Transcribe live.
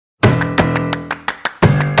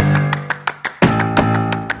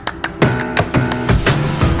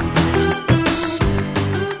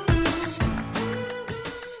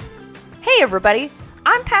everybody,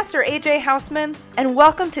 I'm Pastor AJ Houseman, and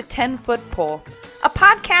welcome to 10-Foot Pole, a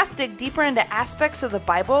podcast dig deeper into aspects of the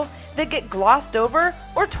Bible that get glossed over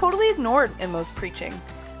or totally ignored in most preaching.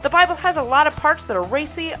 The Bible has a lot of parts that are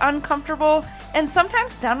racy, uncomfortable, and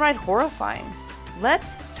sometimes downright horrifying.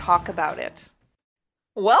 Let's talk about it.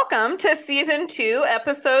 Welcome to Season 2,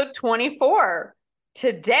 Episode 24.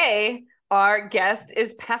 Today, our guest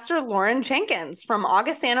is Pastor Lauren Jenkins from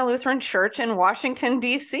Augustana Lutheran Church in Washington,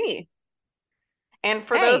 D.C. And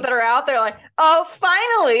for those that are out there like, oh,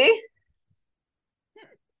 finally,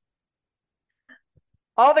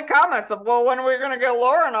 all the comments of, well, when are we going to get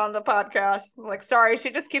Lauren on the podcast? I'm like, sorry,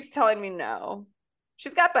 she just keeps telling me no.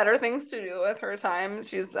 She's got better things to do with her time.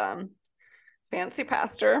 She's fancy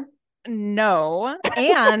pastor. No.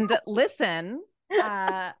 And listen,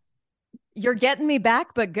 you're getting me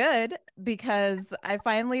back, but good, because I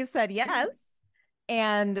finally said yes.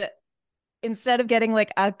 And instead of getting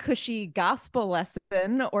like a cushy gospel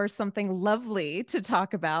lesson or something lovely to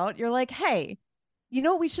talk about, you're like, hey, you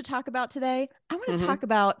know what we should talk about today? I want to talk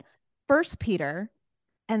about 1 Peter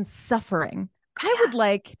and suffering. I would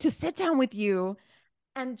like to sit down with you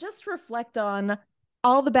and just reflect on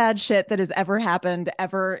all the bad shit that has ever happened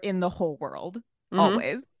ever in the whole world.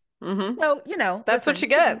 Always. So, you know, that's what you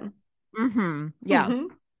get. Yeah.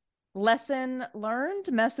 Lesson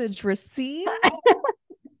learned, message received.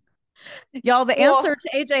 Y'all, the answer to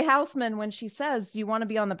AJ Houseman when she says, do you want to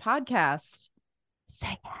be on the podcast?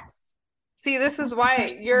 Say yes. See, this is why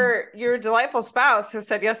your delightful spouse has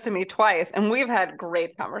said yes to me twice, and we've had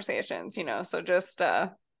great conversations, you know, so just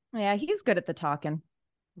yeah, he's good at the talking.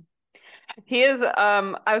 He is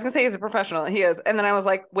I was gonna say he's a professional. He is. And then I was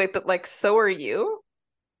like, wait, but like, so are you?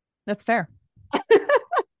 That's fair. All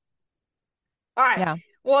right. Yeah.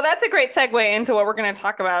 Well, that's a great segue into what we're going to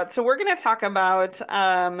talk about. So we're going to talk about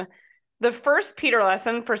the 1 Peter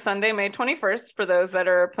lesson for Sunday, May 21st, for those that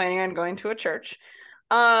are planning on going to a church.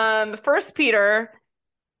 1 Peter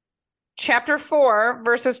chapter 4,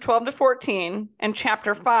 verses 12 to 14, and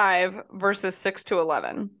chapter 5, verses 6 to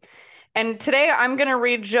 11. And today I'm going to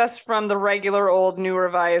read just from the regular old New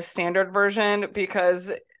Revised Standard Version,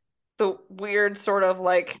 because the weird sort of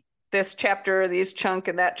like this chapter, these chunk,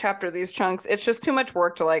 and that chapter, these chunks, it's just too much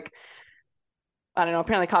work to like, I don't know,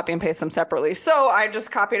 apparently copy and paste them separately. So I just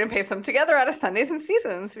copied and pasted them together out of Sundays and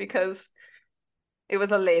Seasons because it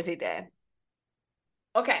was a lazy day.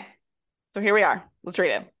 Okay, so here we are. Let's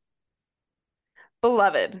read it.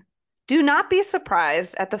 Beloved, do not be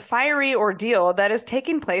surprised at the fiery ordeal that is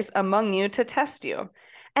taking place among you to test you,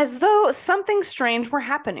 as though something strange were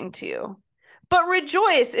happening to you. But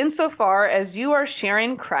rejoice insofar as you are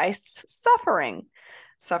sharing Christ's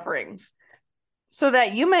sufferings, so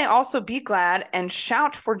that you may also be glad and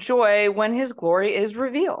shout for joy when his glory is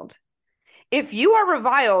revealed. If you are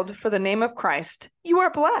reviled for the name of Christ, you are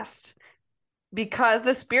blessed, because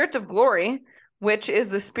the Spirit of glory, which is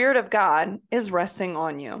the Spirit of God, is resting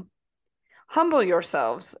on you. Humble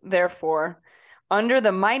yourselves, therefore, under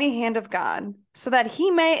the mighty hand of God, so that he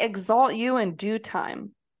may exalt you in due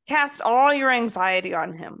time. Cast all your anxiety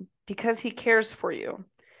on him, because he cares for you.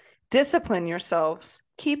 Discipline yourselves.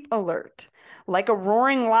 Keep alert. Like a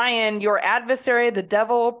roaring lion, your adversary, the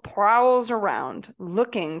devil, prowls around,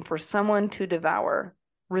 looking for someone to devour.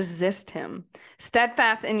 Resist him,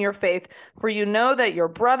 steadfast in your faith, for you know that your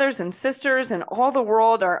brothers and sisters in all the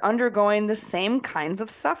world are undergoing the same kinds of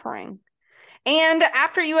suffering. And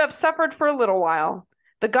after you have suffered for a little while,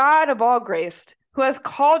 the God of all grace, who has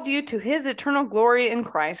called you to his eternal glory in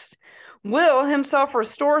Christ, will himself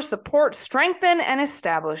restore, support, strengthen, and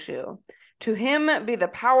establish you. To him be the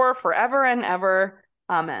power forever and ever.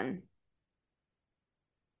 Amen.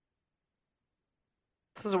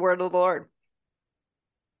 This is the word of the Lord.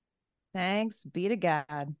 Thanks be to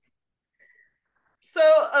God. So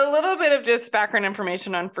a little bit of just background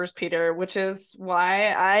information on 1 Peter, which is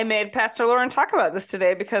why I made Pastor Lauren talk about this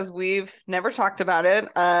today, because we've never talked about it.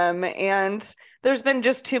 And there's been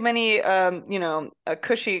just too many,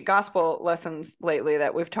 cushy gospel lessons lately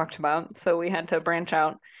that we've talked about. So we had to branch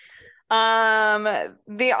out.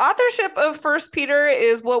 The authorship of 1 Peter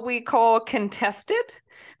is what we call contested,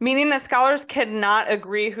 meaning that scholars cannot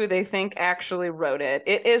agree who they think actually wrote it.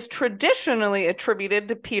 It is traditionally attributed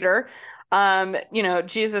to Peter,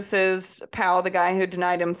 Jesus's pal, the guy who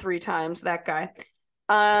denied him 3 times, that guy.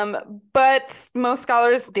 But most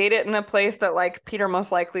scholars date it in a place that like Peter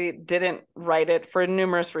most likely didn't write it for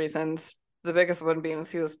numerous reasons. The biggest one being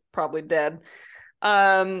he was probably dead.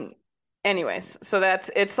 Anyways, so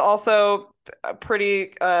it's also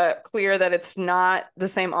pretty clear that it's not the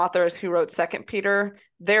same authors who wrote 2 Peter.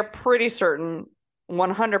 They're pretty certain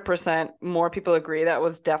 100% more people agree that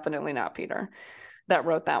was definitely not Peter that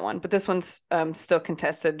wrote that one. But this one's still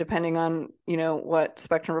contested depending on, what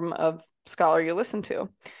spectrum of scholar you listen to.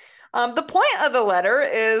 The point of the letter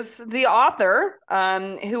is the author,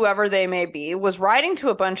 whoever they may be, was writing to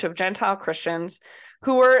a bunch of Gentile Christians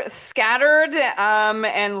who were scattered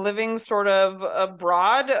and living sort of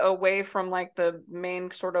abroad, away from like the main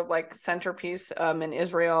sort of like centerpiece in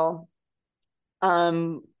Israel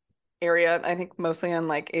area, I think mostly in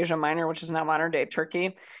like Asia Minor, which is now modern day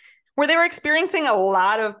Turkey, where they were experiencing a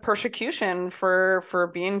lot of persecution for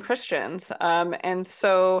being Christians. And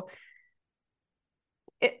so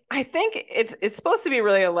I think it's supposed to be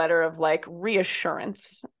really a letter of like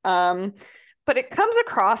reassurance. But it comes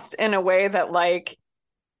across in a way that like,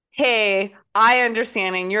 hey, I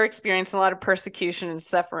understanding you're experiencing a lot of persecution and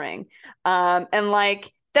suffering. And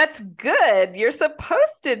like, that's good. You're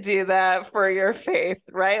supposed to do that for your faith,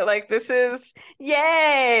 right? Like, this is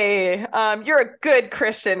yay. You're a good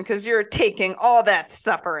Christian because you're taking all that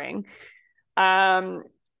suffering.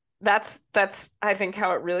 That's I think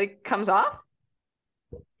how it really comes off.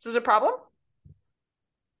 This is a problem.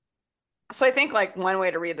 So I think like one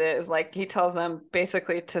way to read it is like he tells them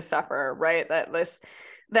basically to suffer, right?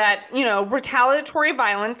 That retaliatory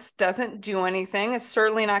violence doesn't do anything. It's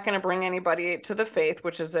certainly not going to bring anybody to the faith,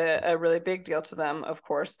 which is a really big deal to them, of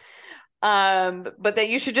course. But that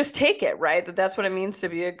you should just take it, right? That's what it means to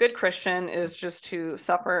be a good Christian, is just to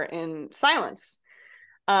suffer in silence.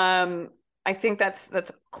 I think that's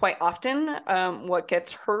quite often what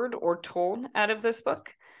gets heard or told out of this book.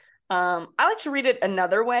 I like to read it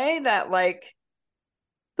another way, that like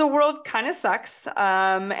the world kind of sucks.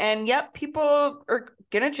 And yep, people are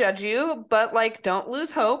gonna judge you, but like don't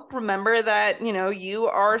lose hope. Remember that, you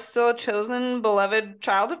are still a chosen, beloved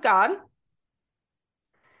child of God.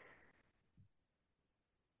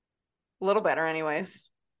 A little better, anyways.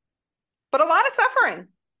 But a lot of suffering.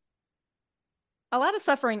 A lot of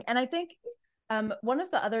suffering. And I think one of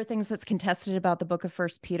the other things that's contested about the book of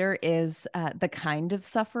First Peter is the kind of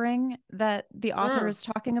suffering that the author is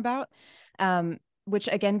talking about, which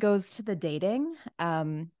again goes to the dating,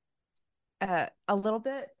 a little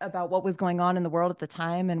bit about what was going on in the world at the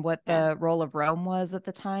time and what the role of Rome was at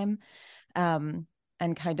the time, and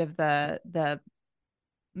kind of the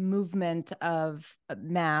movement of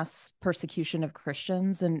mass persecution of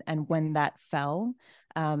Christians and when that fell.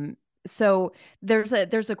 So there's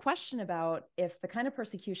a question about if the kind of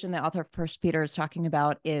persecution the author of First Peter is talking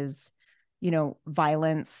about is,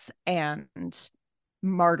 violence and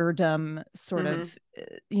martyrdom sort of,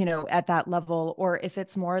 at that level, or if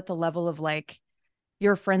it's more at the level of like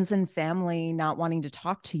your friends and family not wanting to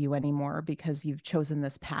talk to you anymore because you've chosen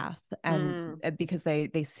this path, and because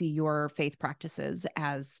they see your faith practices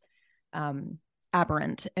as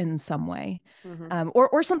aberrant in some way,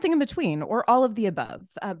 or something in between, or all of the above.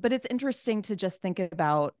 But it's interesting to just think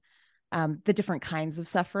about the different kinds of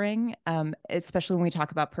suffering, especially when we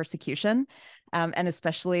talk about persecution, and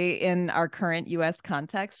especially in our current U.S.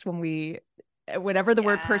 context, whenever the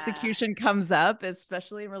word persecution comes up,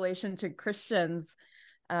 especially in relation to Christians,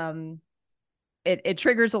 it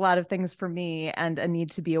triggers a lot of things for me, and a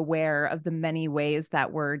need to be aware of the many ways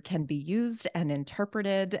that word can be used and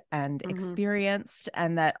interpreted and experienced,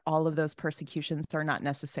 and that all of those persecutions are not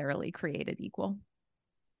necessarily created equal.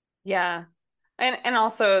 Yeah. And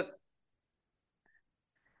also,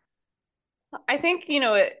 I think,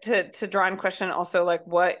 to draw in question also, like,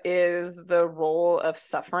 what is the role of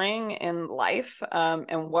suffering in life,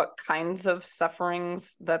 and what kinds of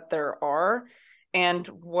sufferings that there are, and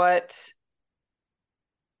what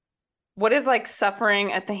is like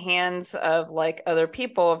suffering at the hands of like other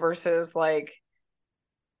people versus like,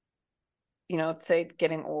 say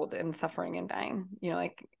getting old and suffering and dying,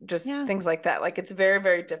 like just things like that. Like it's very,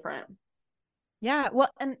 very different. Yeah. Well,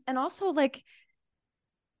 and also like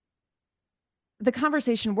the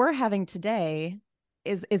conversation we're having today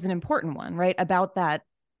is an important one, right? About that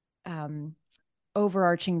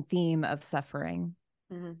overarching theme of suffering,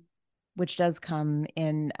 which does come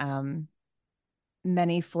in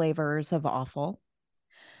many flavors of awful.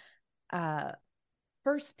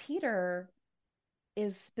 First Peter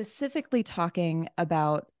is specifically talking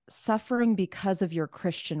about suffering because of your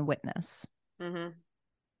Christian witness,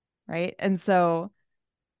 right? And so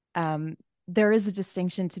there is a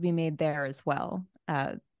distinction to be made there as well,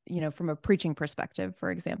 from a preaching perspective,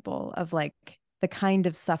 for example, of like the kind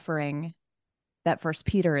of suffering that First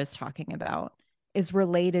Peter is talking about is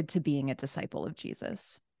related to being a disciple of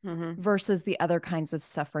Jesus, versus the other kinds of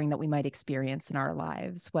suffering that we might experience in our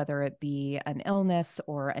lives, whether it be an illness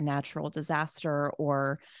or a natural disaster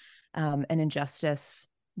or an injustice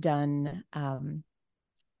done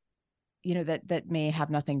that may have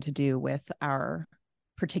nothing to do with our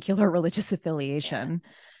particular religious affiliation.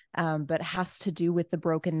 But has to do with the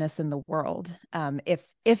brokenness in the world.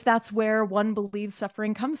 If that's where one believes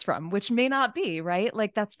suffering comes from, which may not be, right?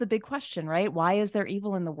 Like that's the big question, right? Why is there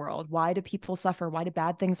evil in the world? Why do people suffer? Why do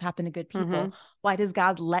bad things happen to good people? Mm-hmm. Why does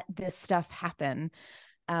God let this stuff happen?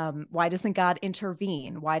 Why doesn't God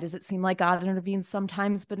intervene? Why does it seem like God intervenes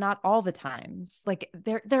sometimes, but not all the times? Like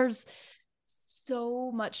there's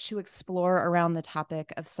so much to explore around the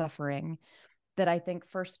topic of suffering that I think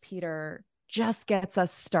First Peter just gets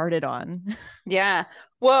us started on. Yeah.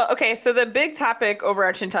 Well, okay. So the big topic,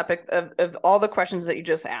 overarching topic of all the questions that you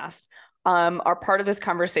just asked, are part of this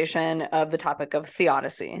conversation of the topic of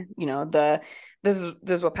theodicy. This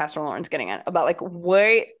is what Pastor Lauren's getting at about like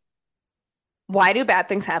why do bad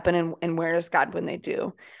things happen and where is God when they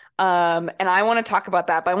do? And I want to talk about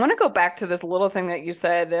that, but I want to go back to this little thing that you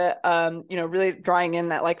said, really drawing in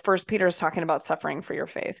that like First Peter is talking about suffering for your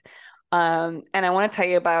faith. And I want to tell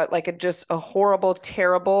you about like just a horrible,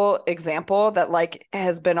 terrible example that like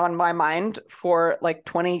has been on my mind for like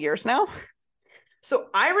 20 years now. So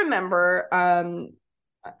I remember,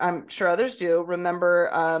 I'm sure others do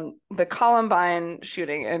remember the Columbine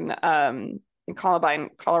shooting in Columbine,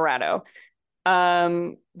 Colorado.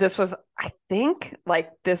 This was, I think,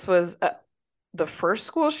 like this was the first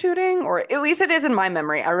school shooting, or at least it is in my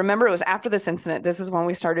memory. I remember it was after this incident. This is when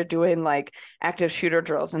we started doing like active shooter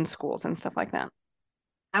drills in schools and stuff like that.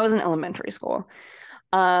 I was in elementary school.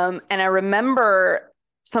 And I remember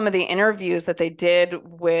some of the interviews that they did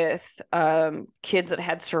with kids that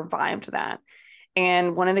had survived that.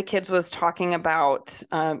 And one of the kids was talking about,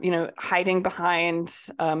 hiding behind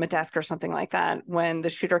a desk or something like that when the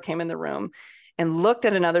shooter came in the room and looked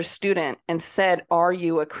at another student and said, "Are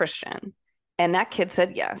you a Christian?" And that kid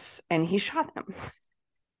said yes, and he shot him.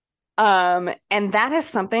 And that is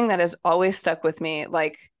something that has always stuck with me.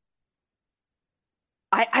 Like,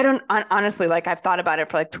 I don't honestly, like, I've thought about it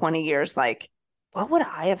for like 20 years. Like, what would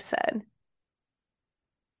I have said?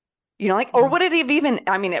 Like, or would it have even,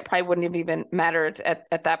 I mean, it probably wouldn't have even mattered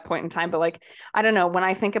at that point in time, but like, I don't know, when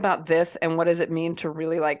I think about this and what does it mean to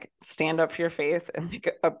really like stand up for your faith and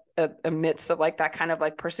like amidst of like that kind of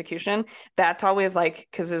like persecution, that's always like,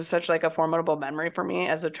 because it's such like a formidable memory for me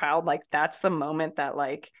as a child, like that's the moment that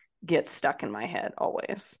like gets stuck in my head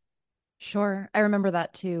always. Sure. I remember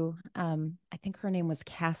that too. I think her name was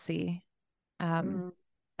Cassie. Um, Mm.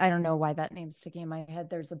 I don't know why that name's sticking in my head.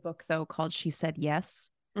 There's a book though called She Said Yes.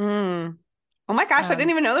 Mm. Oh my gosh, I didn't Um,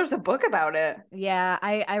 even know there's a book about it. yeah,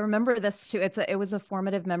 I remember this too. It was a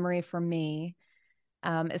formative memory for me,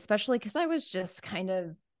 especially because I was just kind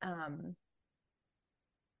of I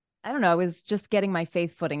don't know, I was just getting my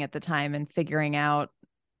faith footing at the time and figuring out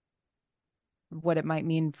what it might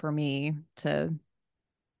mean for me to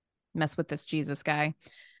mess with this Jesus guy.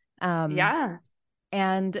 Um, Yeah.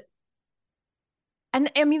 and and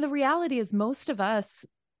I mean the reality is most of us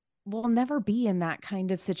will never be in that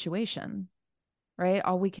kind of situation, right?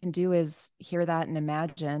 All we can do is hear that and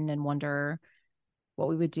imagine and wonder what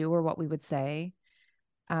we would do or what we would say.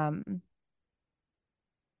 Um,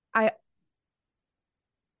 I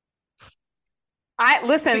I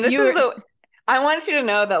listen, this is you the I want you to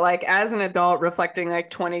know that like as an adult reflecting like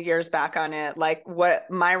 20 years back on it, like what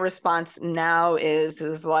my response now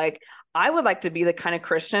is like I would like to be the kind of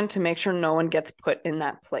Christian to make sure no one gets put in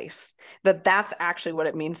that place. That's actually what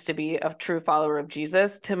it means to be a true follower of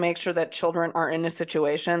Jesus, to make sure that children are in a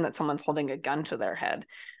situation that someone's holding a gun to their head.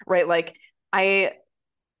 Right? Like I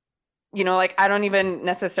like I don't even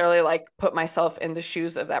necessarily like put myself in the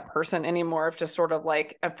shoes of that person anymore, of just sort of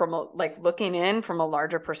like from a, like looking in from a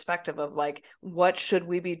larger perspective of like what should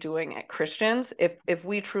we be doing at Christians if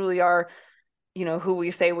we truly are, who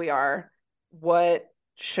we say we are, what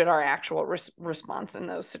should our actual response in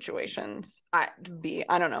those situations be?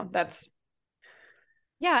 I don't know. That's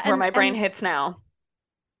yeah, where my brain hits now.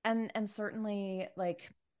 and certainly like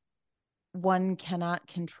one cannot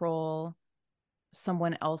control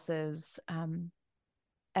someone else's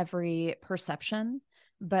every perception,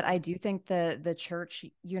 but I do think the church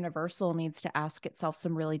universal needs to ask itself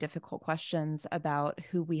some really difficult questions about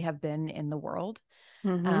who we have been in the world.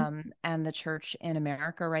 Mm-hmm. And the church in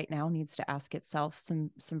America right now needs to ask itself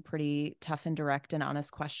some pretty tough and direct and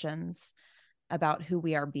honest questions about who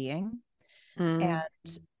we are being Mm.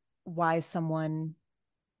 and why someone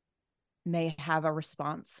may have a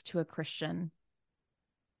response to a Christian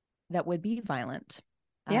that would be violent,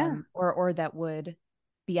 Yeah. or that would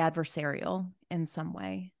be adversarial in some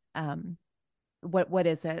way. What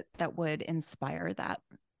is it that would inspire that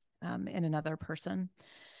in another person?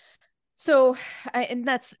 So, and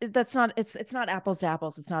that's not, it's not apples to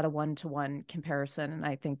apples. It's not a one-to-one comparison. And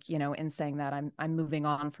I think, in saying that, I'm moving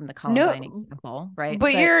on from the Columbine No, example, right?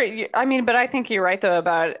 but I mean, but I think you're right though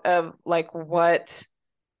about like what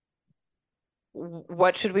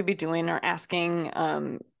should we be doing or asking?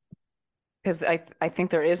 Because I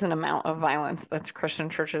think there is an amount of violence that Christian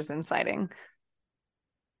churches inciting.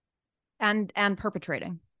 And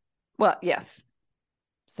perpetrating. Well, yes.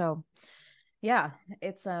 So yeah,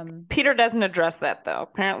 it's Peter doesn't address that though.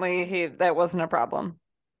 Apparently that wasn't a problem.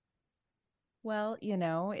 well,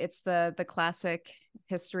 it's the classic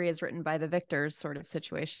history is written by the victors sort of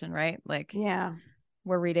situation, right? Like Yeah.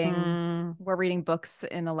 we're reading Mm. we're reading books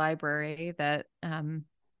in a library that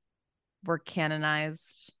were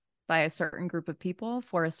canonized by a certain group of people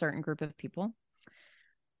for a certain group of people.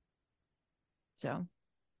 So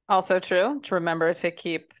Also true to remember to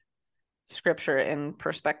keep scripture in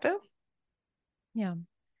perspective. yeah.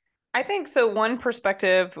 I think so. One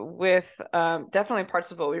perspective with definitely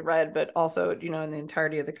parts of what we read, but also, in the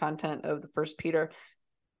entirety of the content of the First Peter,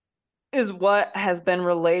 is what has been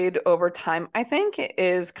relayed over time. I think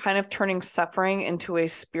is kind of turning suffering into a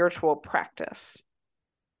spiritual practice.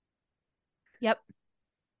 Yep.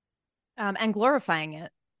 And glorifying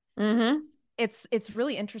it. Mm-hmm. It's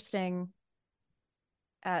really interesting.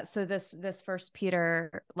 So this First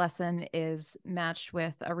Peter lesson is matched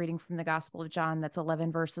with a reading from the Gospel of John that's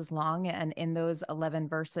 11 verses long, and in those 11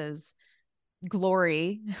 verses,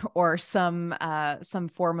 glory or some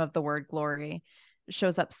form of the word glory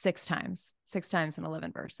shows up six times in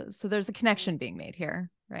 11 verses. So there's a connection being made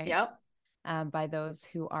here, right? Yep. By those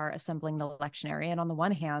who are assembling the lectionary. And on the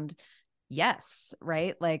one hand, yes,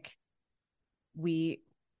 right? Like we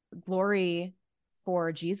glory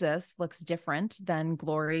for Jesus looks different than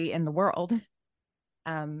glory in the world.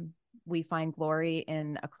 We find glory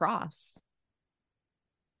in a cross.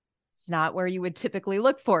 It's not where you would typically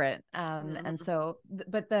look for it. And so,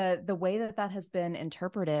 but the way that has been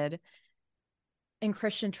interpreted in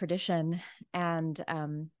Christian tradition, and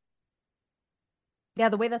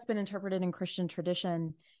the way that's been interpreted in Christian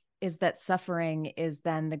tradition is that suffering is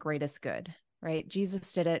then the greatest good, right?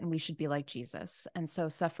 Jesus did it and we should be like Jesus. And so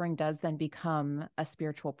suffering does then become a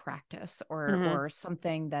spiritual practice or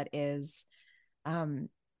something that is, I've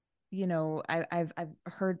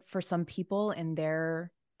heard for some people in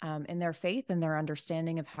their faith and their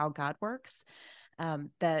understanding of how God works,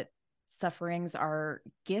 that sufferings are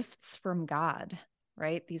gifts from God,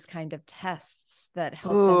 right? These kind of tests that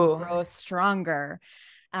help them grow stronger.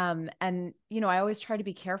 And, I always try to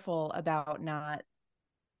be careful about not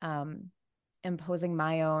imposing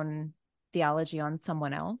my own theology on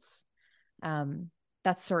someone else.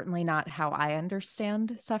 That's certainly not how I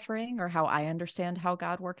understand suffering or how I understand how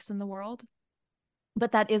God works in the world.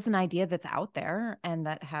 But that is an idea that's out there and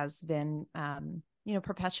that has been,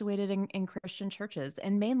 perpetuated in Christian churches,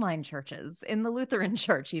 in mainline churches, in the Lutheran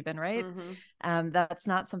church, even, right? That's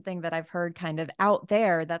not something that I've heard kind of out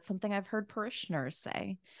there. That's something I've heard parishioners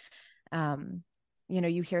say.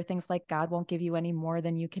 You hear things like God won't give you any more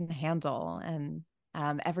than you can handle, and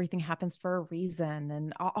everything happens for a reason,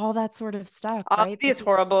 and all that sort of stuff, All right? these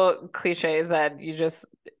horrible cliches that you just,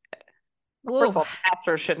 first of all,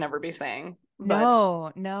 pastors should never be saying.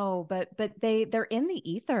 No, but they're in the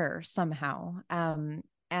ether somehow. And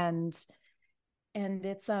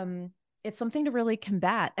it's something to really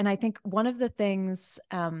combat. And I think one of the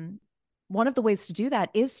ways to do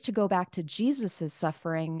that is to go back to Jesus's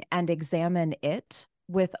suffering and examine it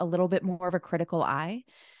with a little bit more of a critical eye.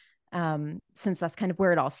 Since that's kind of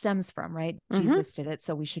where it all stems from, right? Jesus did it,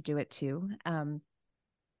 so we should do it too.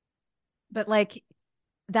 But like,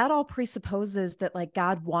 that all presupposes that like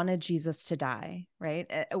God wanted Jesus to die, right?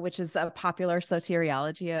 Which is a popular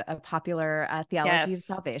soteriology, a popular theology of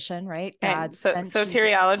salvation, right? God sent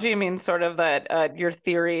soteriology means sort of that your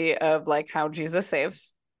theory of like how Jesus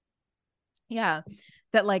saves. Yeah,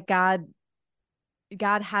 that like God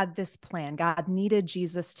had this plan. God needed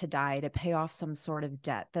Jesus to die to pay off some sort of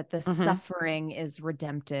debt, that the suffering is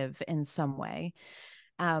redemptive in some way.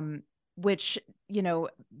 Which,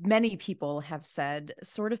 many people have said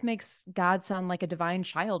sort of makes God sound like a divine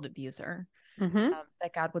child abuser,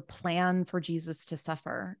 that God would plan for Jesus to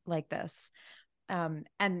suffer like this. And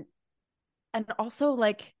also,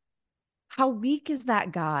 like, how weak is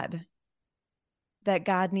that God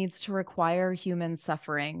needs to require human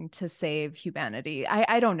suffering to save humanity?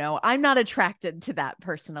 I don't know. I'm not attracted to that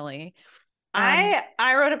personally.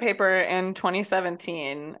 I wrote a paper in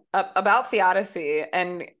 2017 about theodicy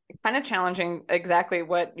and kind of challenging exactly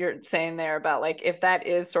what you're saying there about like if that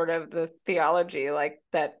is sort of the theology like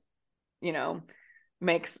that,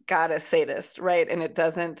 makes God a sadist, right? And it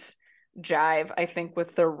doesn't jive, I think,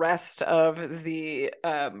 with the rest of the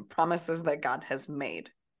promises that God has made.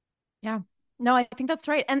 Yeah. No, I think that's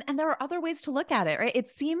right. And there are other ways to look at it, right? It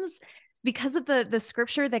seems because of the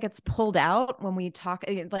scripture that gets pulled out when we talk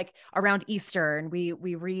like around Easter, and we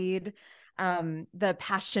read the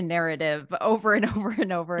passion narrative over and over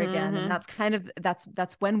and over again. And that's kind of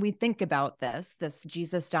that's when we think about this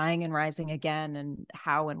Jesus dying and rising again, and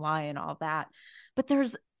how and why and all that. But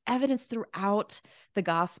there's evidence throughout the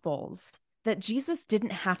Gospels that Jesus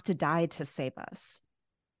didn't have to die to save us.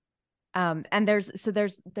 And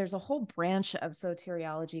there's a whole branch of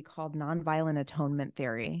soteriology called nonviolent atonement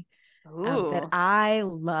theory that I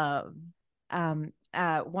love.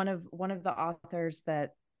 One of the authors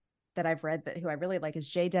that I've read who I really like is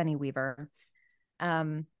J. Denny Weaver,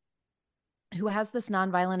 who has this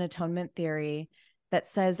nonviolent atonement theory that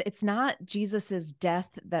says it's not Jesus's death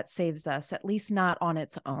that saves us, at least not on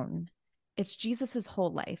its own. It's Jesus's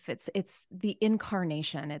whole life. It's the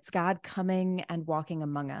incarnation. It's God coming and walking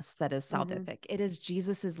among us that is salvific. It is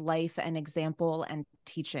Jesus's life and example and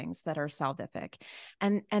teachings that are salvific.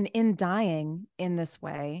 And in dying in this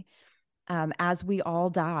way, as we all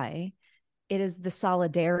die, it is the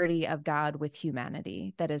solidarity of God with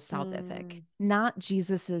humanity that is salvific, not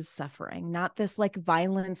Jesus's suffering, not this like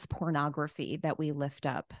violence pornography that we lift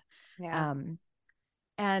up. Yeah.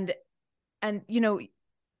 And you know,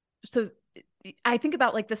 so I think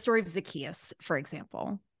about like the story of Zacchaeus, for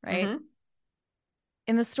example, right?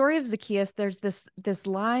 In the story of Zacchaeus, there's this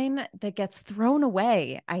line that gets thrown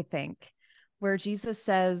away, I think, where Jesus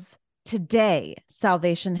says, "Today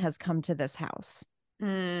salvation has come to this house."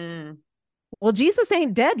 Well, Jesus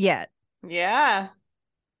ain't dead yet. Yeah.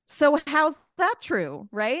 So how's that true,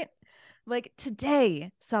 right? Like,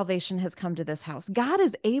 today salvation has come to this house. God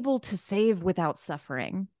is able to save without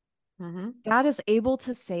suffering. God is able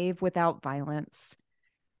to save without violence.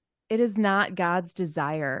 It is not God's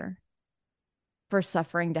desire for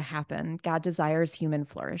suffering to happen. God desires human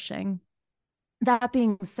flourishing. That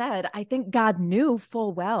being said, I think God knew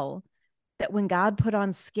full well that when God put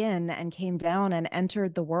on skin and came down and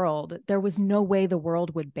entered the world, there was no way the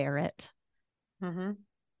world would bear it.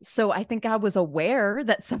 So I think God was aware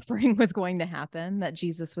that suffering was going to happen, that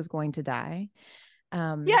Jesus was going to die.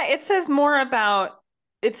 Yeah, it says more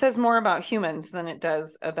about humans than it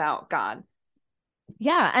does about God.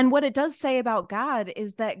 Yeah, and what it does say about God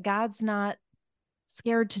is that God's not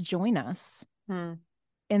scared to join us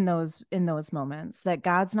in those moments, that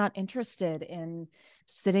God's not interested in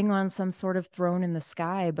sitting on some sort of throne in the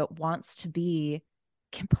sky, but wants to be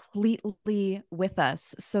completely with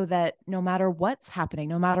us, so that no matter what's happening,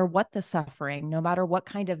 no matter what the suffering, no matter what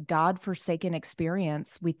kind of God-forsaken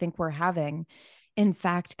experience we think we're having, in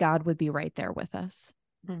fact, God would be right there with us.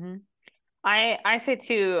 I say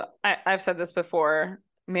too, I've said this before,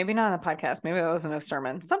 maybe not on the podcast, maybe that wasn't a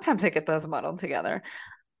sermon. Sometimes I get those muddled together.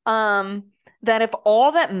 That if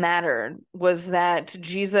all that mattered was that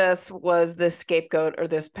Jesus was this scapegoat or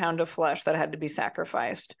this pound of flesh that had to be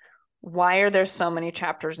sacrificed, why are there so many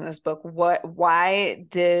chapters in this book? Why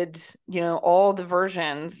did, all the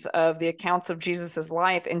versions of the accounts of Jesus's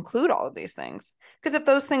life include all of these things? Because if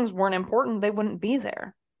those things weren't important, they wouldn't be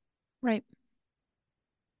there. Right.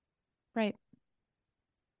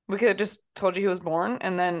 We could have just told you he was born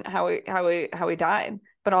and then how he died.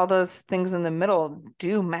 But all those things in the middle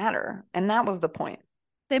do matter. And that was the point.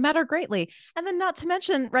 They matter greatly. And then not to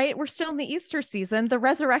mention, right, we're still in the Easter season, the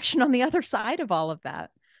resurrection on the other side of all of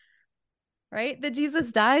that. Right? That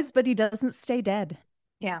Jesus dies, but he doesn't stay dead.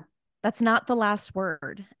 Yeah. That's not the last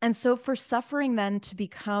word. And so for suffering then to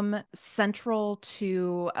become central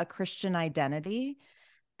to a Christian identity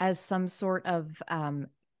as some sort of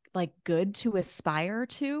like good to aspire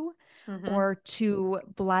to, or to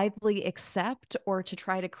blithely accept, or to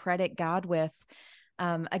try to credit God with,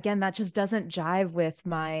 again, that just doesn't jive with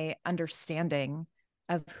my understanding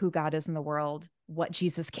of who God is in the world, what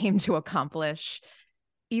Jesus came to accomplish,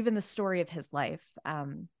 even the story of his life.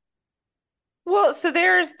 Well, so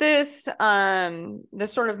there's this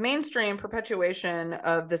sort of mainstream perpetuation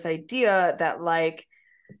of this idea that like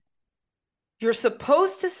you're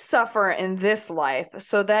supposed to suffer in this life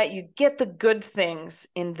so that you get the good things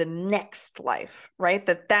in the next life, right?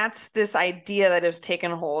 That's this idea that has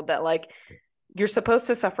taken hold, that like you're supposed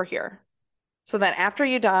to suffer here so that after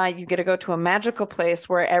you die, you get to go to a magical place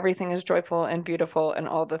where everything is joyful and beautiful and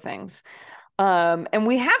all the things. And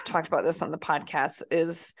we have talked about this on the podcast,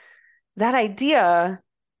 is that idea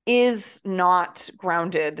is not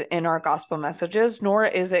grounded in our gospel messages, nor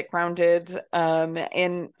is it grounded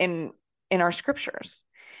in our scriptures.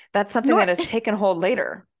 That's something that has taken hold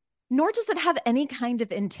later. Nor does it have any kind of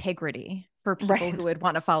integrity. for people who would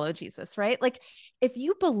want to follow Jesus, right? Like, if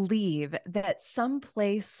you believe that some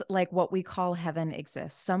place like what we call heaven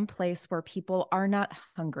exists, some place where people are not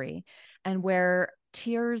hungry and where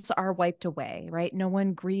tears are wiped away, right? No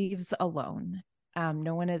one grieves alone.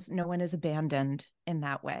 No one is abandoned in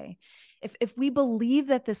that way. If we believe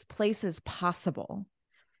that this place is possible,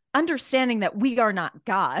 understanding that we are not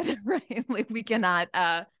God, right? Like, we cannot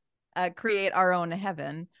create our own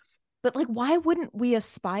heaven. But like, why wouldn't we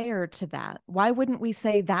aspire to that? Why wouldn't we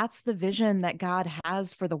say that's the vision that God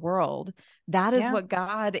has for the world? That is what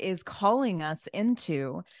God is calling us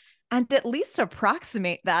into, and at least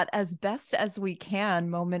approximate that as best as we can,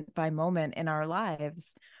 moment by moment in our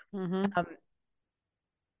lives.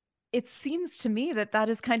 It seems to me that that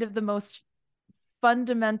is kind of the most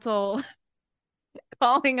fundamental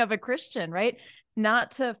calling of a Christian, right?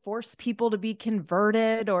 Not to force people to be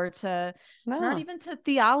converted or to not even to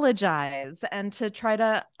theologize and to try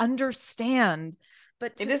to understand,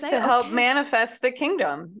 but to it is say, to help manifest the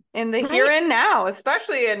kingdom in the here and now,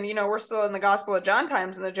 especially in, we're still in the Gospel of John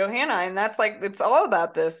times in the Johannine. That's like, it's all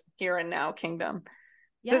about this here and now kingdom.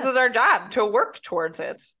 Yes. This is our job, to work towards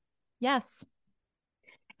it. Yes.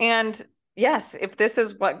 And yes, if this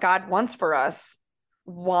is what God wants for us,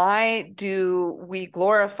 why do we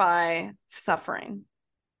glorify suffering?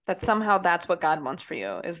 That somehow that's what God wants for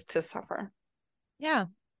you, is to suffer. Yeah.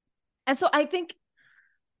 And so I think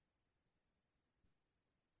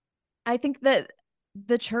that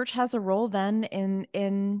the church has a role then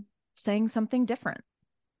in saying something different.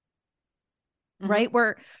 Right?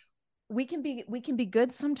 Where we can be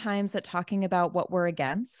good sometimes at talking about what we're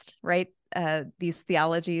against, right? These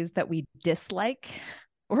theologies that we dislike,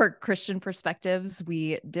 or Christian perspectives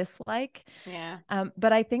we dislike. Yeah.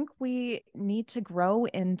 But I think we need to grow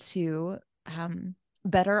into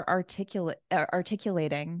better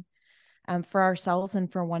articulating for ourselves and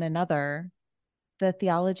for one another the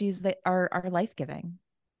theologies that are life-giving.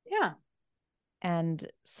 Yeah. And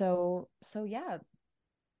so yeah.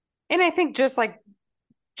 And I think just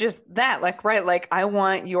that, like, right, like, I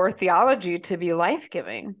want your theology to be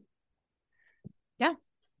life-giving. Yeah.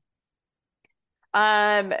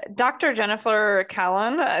 Dr. Jennifer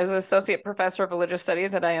Callan is associate professor of religious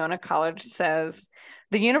studies at Iona College, says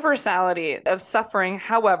the universality of suffering,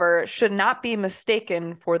 however, should not be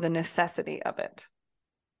mistaken for the necessity of it.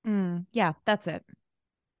 Yeah, that's it.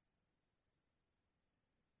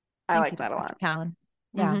 I like that a lot. Callan.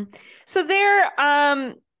 Yeah. So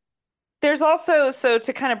there's also, so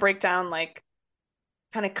to kind of break down like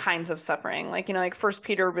kind of kinds of suffering, like, like First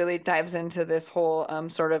Peter really dives into this whole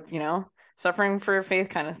sort of, suffering for your faith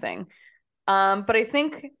kind of thing. But I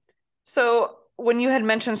think, so when you had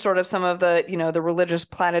mentioned sort of some of the, the religious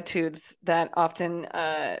platitudes that often,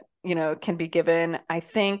 can be given, I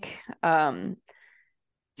think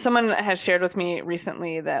someone has shared with me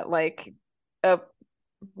recently that, like, a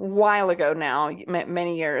while ago now,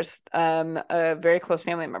 many years, a very close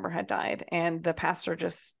family member had died, and the pastor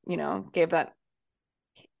just, gave that,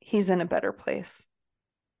 he's in a better place.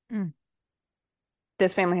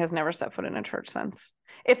 This family has never stepped foot in a church since.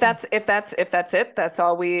 If that's it, that's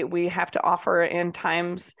all we have to offer in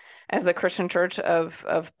times as the Christian church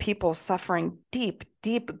of people suffering deep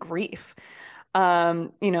grief,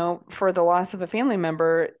 for the loss of a family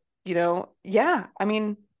member. Yeah, I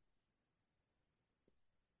mean,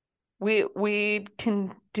 we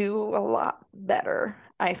can do a lot better,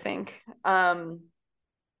 I think. Well,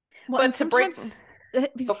 but sometimes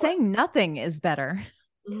saying nothing is better.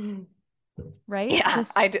 Right? Yeah,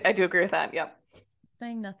 I do agree with that. Yep.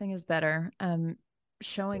 Saying nothing is better.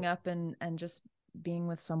 Showing up and just being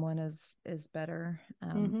with someone is better.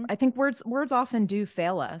 I think words often do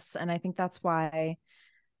fail us, and I think that's why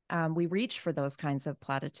we reach for those kinds of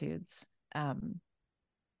platitudes, because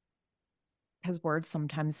words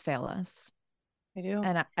sometimes fail us. They do.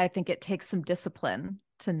 And I think it takes some discipline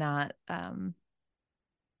to not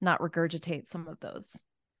regurgitate some of those.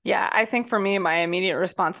 Yeah, I think for me, my immediate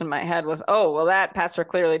response in my head was, oh, well, that pastor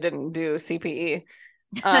clearly didn't do CPE.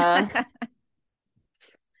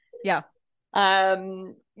 Yeah.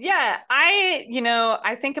 Yeah,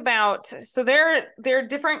 I think about, so there are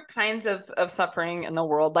different kinds of suffering in the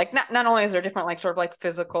world. Like, not only is there different, like, sort of like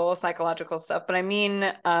physical, psychological stuff, but I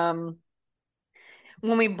mean,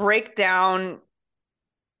 when we break down,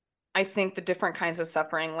 I think, the different kinds of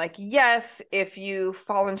suffering, like, yes, if you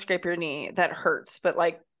fall and scrape your knee, that hurts, but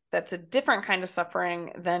like, that's a different kind of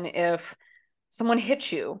suffering than if someone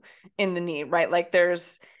hits you in the knee, right? Like, I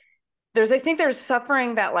think there's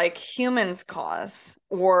suffering that, like, humans cause,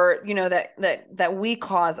 or, that we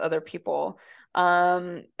cause other people,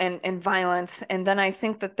 and violence. And then I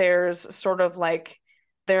think that there's sort of like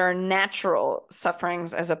there are natural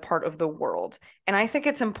sufferings as a part of the world. And I think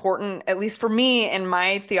it's important, at least for me in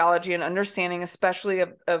my theology and understanding, especially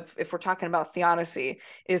of if we're talking about theodicy,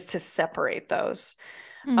 is to separate those.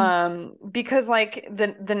 Because like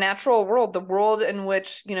the natural world, the world in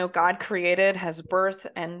which, God created has birth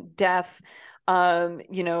and death.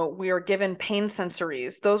 We are given pain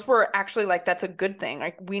sensories. Those were actually like, that's a good thing.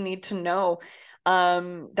 Like we need to know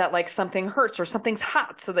that like something hurts or something's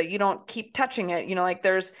hot so that you don't keep touching it. Like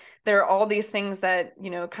there are all these things that,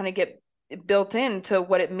 kind of get built into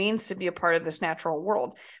what it means to be a part of this natural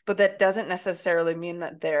world. But that doesn't necessarily mean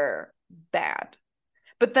that they're bad.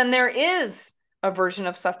 But then there is a version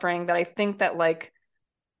of suffering that I think that like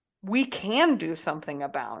we can do something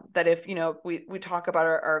about. That if, we talk about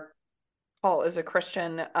our call as a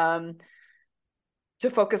Christian, to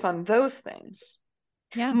focus on those things.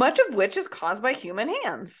 Yeah. Much of which is caused by human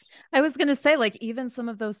hands. I was going to say, like, even some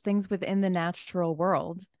of those things within the natural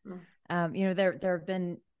world, there have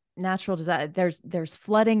been natural disasters. There's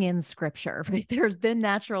flooding in scripture, right? There's been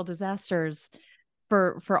natural disasters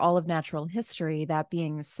for all of natural history. That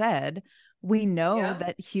being said, we know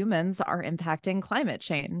that humans are impacting climate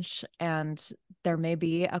change, and there may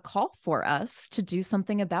be a call for us to do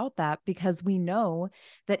something about that, because we know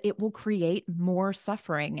that it will create more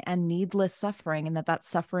suffering and needless suffering, and that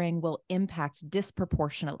suffering will impact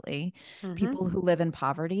disproportionately people who live in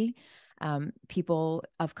poverty, people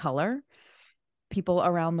of color, people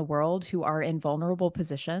around the world who are in vulnerable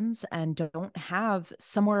positions and don't have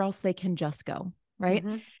somewhere else they can just go, right?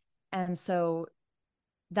 And so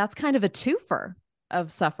that's kind of a twofer of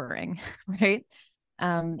suffering, right?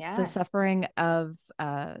 The suffering of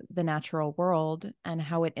the natural world and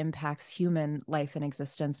how it impacts human life and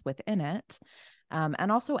existence within it,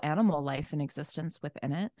 and also animal life and existence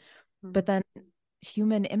within it, but then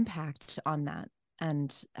human impact on that,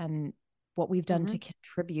 and what we've done to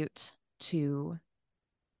contribute to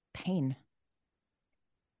pain.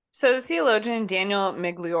 So the theologian Daniel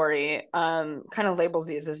Migliori kind of labels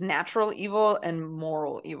these as natural evil and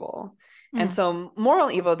moral evil. And so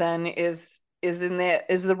moral evil then is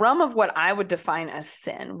the realm of what I would define as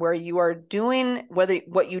sin, where you are doing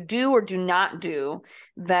what you do or do not do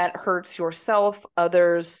that hurts yourself,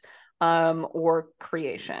 others, or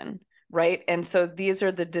creation, right? And so these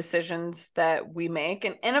are the decisions that we make.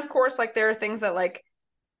 And of course, like there are things that like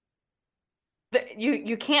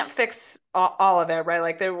you can't fix all of it, right?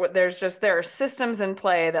 Like there are systems in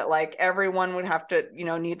play that like everyone would have to,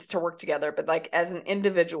 needs to work together. But like as an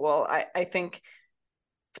individual, I think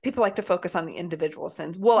people like to focus on the individual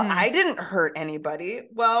sins. Well, I didn't hurt anybody.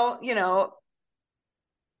 Well,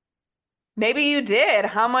 maybe you did.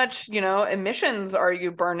 How much, emissions are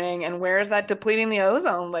you burning, and where is that depleting the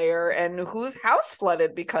ozone layer, and whose house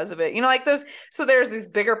flooded because of it? Like those. So there's these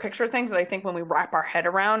bigger picture things that I think when we wrap our head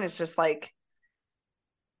around, it's just like,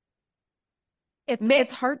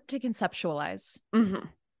 it's hard to conceptualize.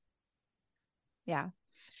 Yeah.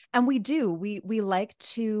 And we like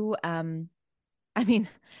to,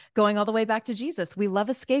 going all the way back to Jesus, we love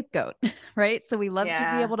a scapegoat, right? So we love to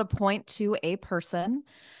be able to point to a person,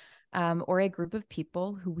 or a group of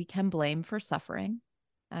people who we can blame for suffering.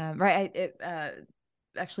 Right. It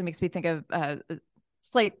actually makes me think of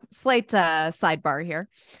slight sidebar here.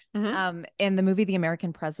 In the movie The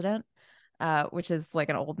American President, which is like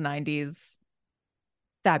an old 90s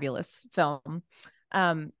fabulous film.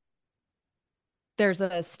 There's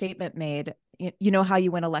a statement made, you know how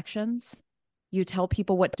you win elections? You tell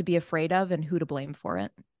people what to be afraid of and who to blame for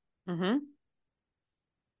it.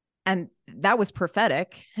 And that was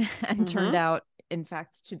prophetic and turned out, in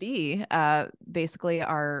fact, to be basically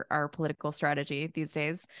our political strategy these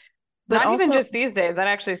days. But not also, even just these days. That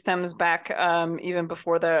actually stems back even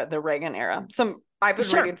before the Reagan era. I've been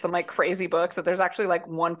reading some like crazy books that there's actually like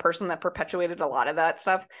one person that perpetuated a lot of that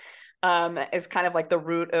stuff, is kind of like the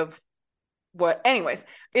root of what. Anyways,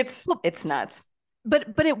 it's nuts.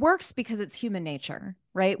 But it works because it's human nature,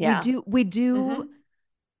 right? Yeah. We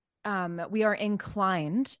are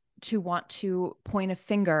inclined to want to point a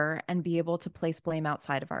finger and be able to place blame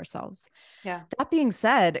outside of ourselves. Yeah. That being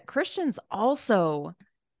said, Christians also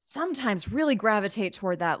sometimes really gravitate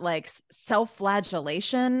toward that like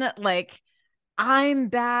self-flagellation, like I'm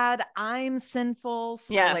bad, I'm sinful,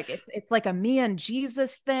 so like it's like a me and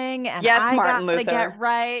Jesus thing, and I gotta get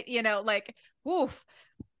right, like woof.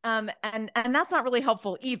 And that's not really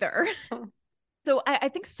helpful either. So I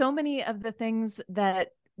think so many of the things that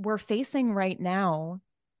we're facing right now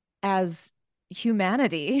as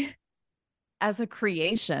humanity, as a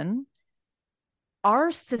creation, are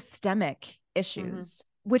systemic issues.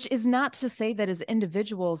 which is not to say that as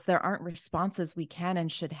individuals, there aren't responses we can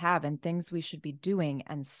and should have and things we should be doing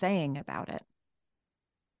and saying about it.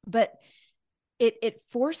 But it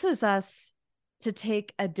forces us to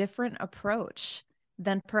take a different approach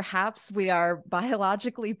than perhaps we are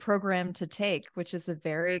biologically programmed to take, which is a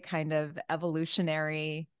very kind of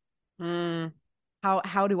evolutionary,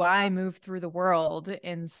 how do I move through the world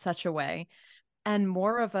in such a way, and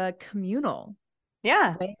more of a communal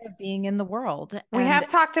way of being in the world. We have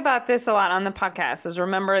talked about this a lot on the podcast, is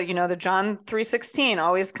remember, the John 3:16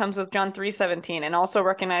 always comes with John 3:17, and also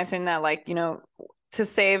recognizing that, like, to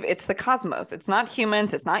save, it's the cosmos. It's not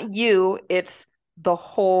humans, it's not you, it's the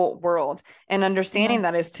whole world, and understanding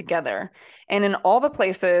that is together. And in all the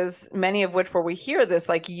places, many of which where we hear this,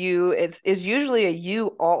 like you, is usually a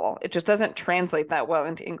you all. It just doesn't translate that well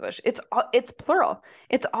into English. It's plural.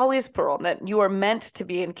 It's always plural, that you are meant to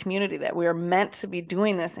be in community, that we are meant to be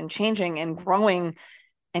doing this and changing and growing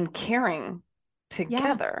and caring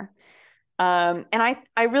together. And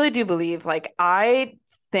I really do believe, like, I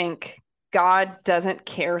think God doesn't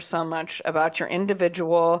care so much about your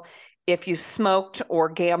individual, if you smoked or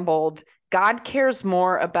gambled. God cares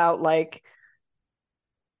more about, like,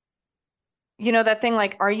 that thing,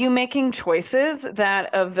 like, are you making choices that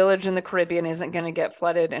a village in the Caribbean isn't going to get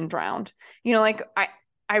flooded and drowned? Like,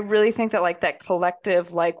 I really think that, like, that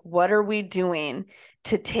collective, like, what are we doing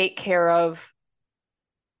to take care of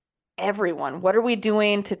everyone? What are we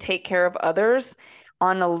doing to take care of others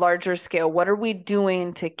on a larger scale? What are we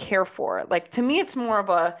doing to care for? Like, to me, it's more of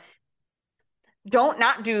a, don't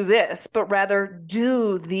not do this, but rather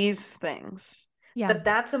do these things. Yeah.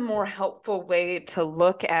 That's a more helpful way to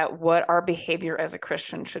look at what our behavior as a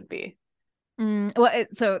Christian should be. Well,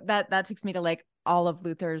 so that takes me to, like, all of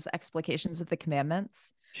Luther's explications of the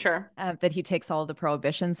commandments. Sure. That he takes all of the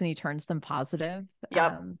prohibitions and he turns them positive.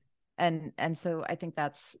 Yep. And so I think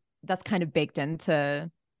that's kind of baked into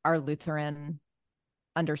our Lutheran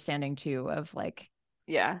understanding too, of, like,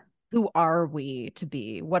 who are we to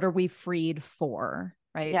be? What are we freed for?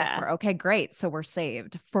 Right. Yeah. Okay, great. So we're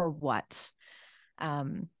saved for what?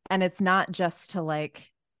 And it's not just to, like,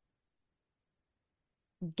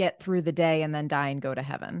 get through the day and then die and go to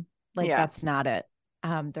heaven. Like, that's not it.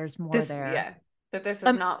 There's more there. Yeah. That this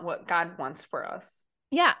is not what God wants for us.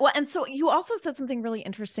 Yeah. Well, and so you also said something really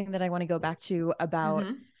interesting that I want to go back to about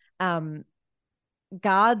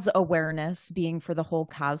God's awareness being for the whole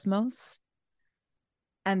cosmos,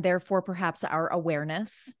 and therefore perhaps our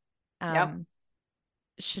awareness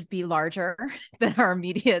should be larger than our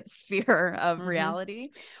immediate sphere of reality.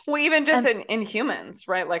 Well, even just in humans,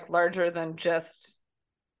 right? Like, larger than just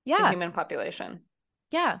the human population.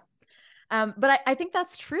 Yeah. But I think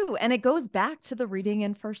that's true. And it goes back to the reading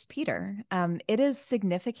in First Peter. It is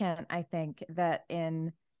significant, I think, that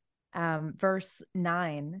in verse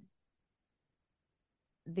 9,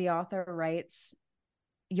 the author writes,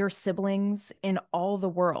 your siblings in all the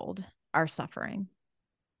world are suffering.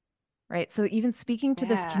 Right. So even speaking to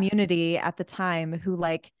this community at the time who,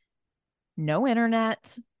 like, no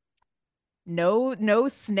internet, no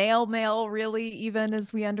snail mail, really, even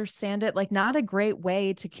as we understand it, like, not a great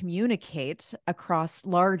way to communicate across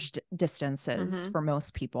large distances for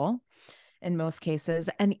most people in most cases.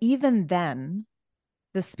 And even then,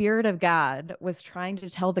 the Spirit of God was trying to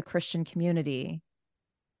tell the Christian community,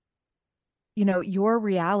 your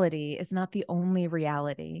reality is not the only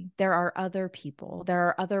reality. There are other people. There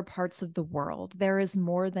are other parts of the world. There is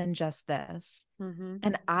more than just this.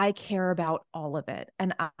 And I care about all of it.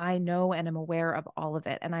 And I know and am aware of all of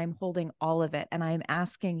it. And I'm holding all of it. And I'm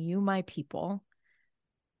asking you, my people,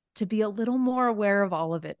 to be a little more aware of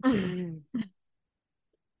all of it too.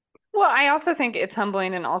 Well, I also think it's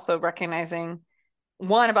humbling, and also recognizing,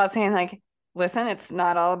 one, about saying, like, listen, it's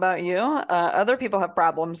not all about you. Other people have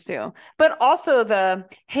problems too. But also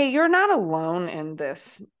hey, you're not alone in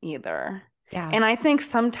this either. Yeah. And I think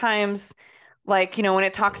sometimes, like, when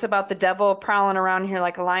it talks about the devil prowling around here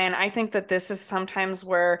like a lion, I think that this is sometimes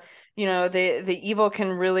where, the evil can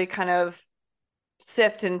really kind of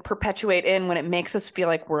sift and perpetuate in when it makes us feel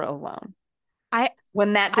like we're alone.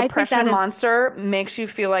 When that depression monster makes you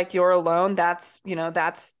feel like you're alone, that's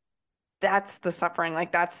the suffering.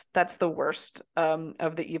 Like, that's the worst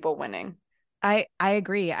of the evil winning. I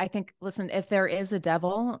agree. I think, listen, if there is a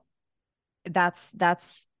devil, that's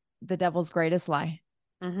the devil's greatest lie.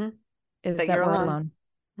 Is that we're alone.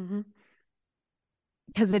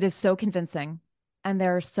 Because it is so convincing. And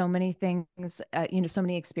there are so many things, so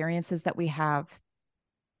many experiences that we have,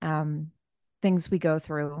 things we go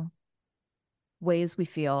through, ways we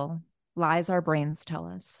feel, lies our brains tell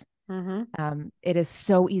us. It is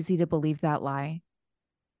so easy to believe that lie.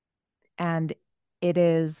 And it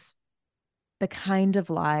is the kind of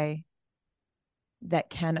lie that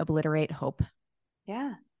can obliterate hope.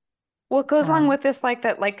 Yeah. Well, it goes along with this, like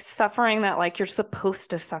that, like suffering that like you're supposed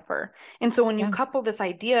to suffer. And so when you couple this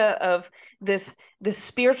idea of this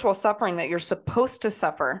spiritual suffering that you're supposed to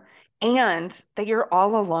suffer and that you're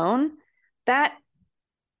all alone, that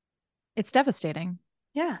it's devastating.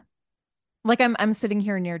 Yeah. Like I'm sitting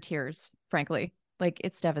here near tears, frankly. Like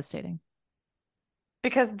it's devastating.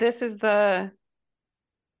 Because this is I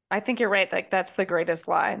think you're right. Like that's the greatest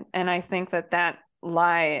lie. And I think that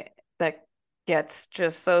lie that gets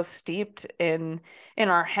just so steeped in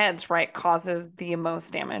our heads, right, causes the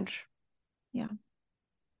most damage. Yeah.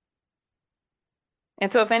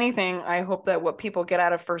 And so if anything, I hope that what people get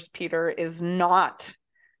out of First Peter is not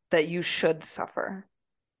that you should suffer.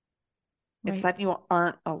 Right. It's that you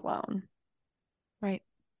aren't alone. Right.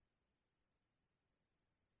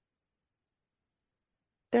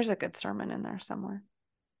 There's a good sermon in there somewhere.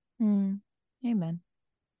 Amen.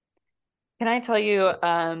 Can I tell you,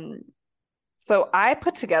 so I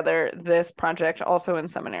put together this project also in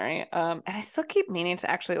seminary, and I still keep meaning to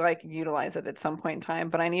actually like utilize it at some point in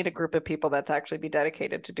time, but I need a group of people that's actually be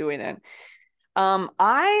dedicated to doing it.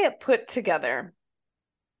 I put together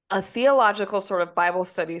a theological sort of Bible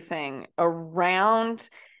study thing around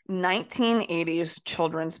 1980s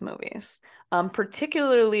children's movies,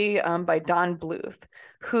 particularly by Don Bluth,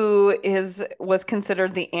 who was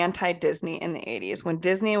considered the anti-Disney in the 80s. When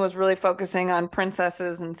Disney was really focusing on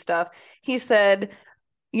princesses and stuff, he said,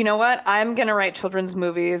 you know what? I'm going to write children's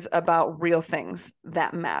movies about real things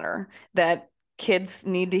that matter, that kids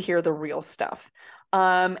need to hear the real stuff.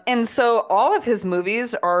 And so all of his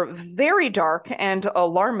movies are very dark and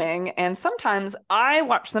alarming. And sometimes I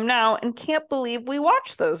watch them now and can't believe we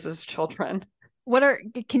watched those as children.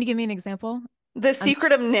 Can you give me an example? The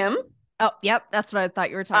Secret of Nim. Oh, yep. That's what I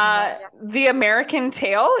thought you were talking about. The American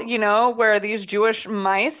Tale, where these Jewish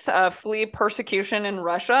mice flee persecution in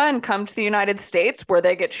Russia and come to the United States where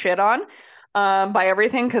they get shit on by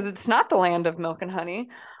everything because it's not the land of milk and honey.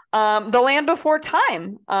 The Land Before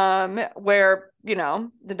Time, where,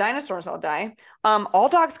 the dinosaurs all die. All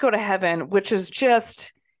Dogs Go to Heaven, which is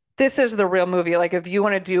this is the real movie. Like if you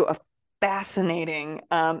want to do a fascinating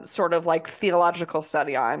sort of like theological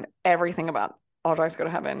study on everything about All Dogs Go to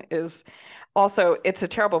Heaven is also, it's a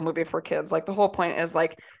terrible movie for kids. Like the whole point is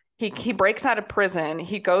like he breaks out of prison.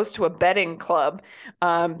 He goes to a betting club.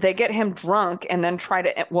 They get him drunk and then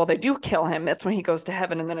they do kill him. It's when he goes to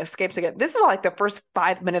heaven and then escapes again. This is like the first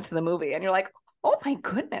 5 minutes of the movie. And you're like, oh my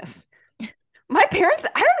goodness. My parents,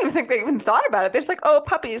 I don't even think they even thought about it. They're just like, oh,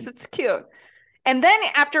 puppies, it's cute. And then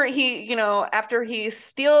after he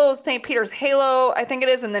steals St. Peter's halo, I think it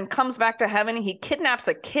is, and then comes back to heaven, he kidnaps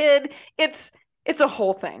a kid. It's a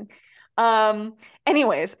whole thing.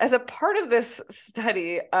 Anyways, as a part of this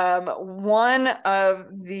study, one of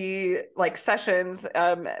the like sessions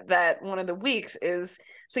that one of the weeks is,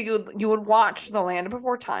 so you would watch The Land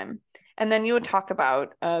Before Time, and then you would talk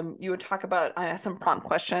about some prompt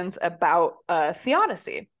questions about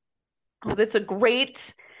theodicy. It's a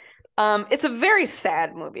great it's a very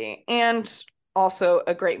sad movie and also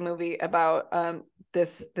a great movie about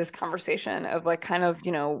this conversation of like kind of,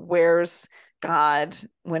 where's God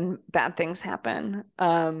when bad things happen.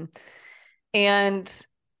 And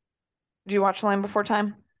do you watch Land Before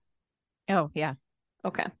Time? Oh, yeah.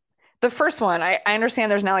 Okay. The first one, I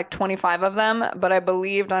understand there's now like 25 of them, but I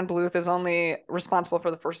believe Don Bluth is only responsible for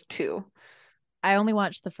the first 2. I only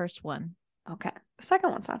watched the first one. Okay. The second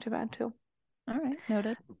one's not too bad too. All right.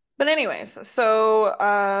 Noted. But anyways, so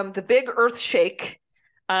the big earth shake,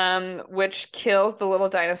 which kills the little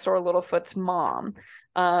dinosaur Littlefoot's mom.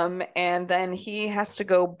 And then he has to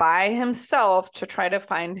go by himself to try to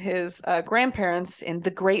find his grandparents in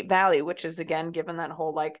the Great Valley, which is, again, given that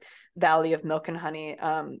whole like Valley of Milk and Honey,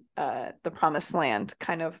 the Promised Land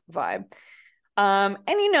kind of vibe. And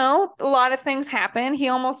a lot of things happen. He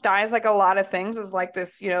almost dies, like a lot of things, as like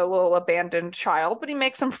this, little abandoned child, but he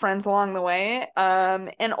makes some friends along the way.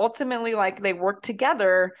 And ultimately, like they work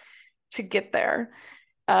together to get there.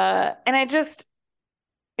 And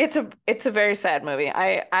it's a very sad movie.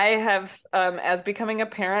 I have, as becoming a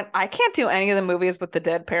parent, I can't do any of the movies with the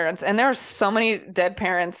dead parents. And there are so many dead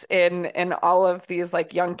parents in all of these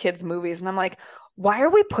like young kids movies. And I'm like, why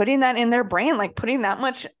are we putting that in their brain? Like putting that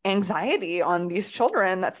much anxiety on these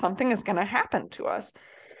children that something is going to happen to us.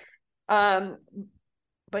 But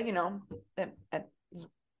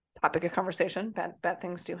topic of conversation, bad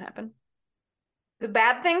things do happen. The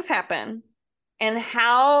bad things happen, and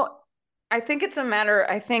how I think it's a matter,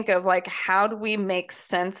 of like, how do we make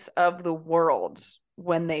sense of the world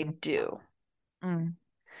when they do?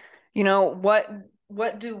 You know,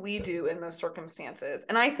 what do we do in those circumstances?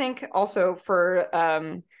 And I think also for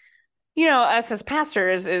you know, us as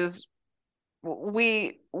pastors is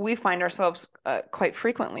we find ourselves quite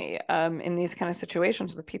frequently in these kind of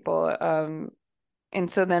situations with people. And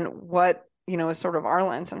so then what, you know, is sort of our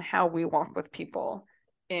lens and how we walk with people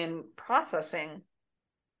in processing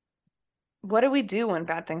what do we do when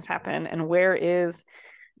bad things happen and where is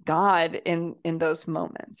God in those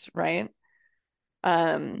moments, right?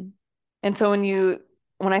 Um, and so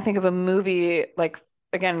when I think of a movie like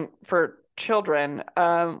again for children,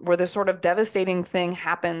 where this sort of devastating thing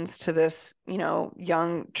happens to this, you know,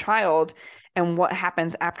 young child, and what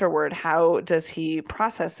happens afterward, how does he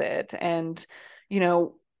process it? And, you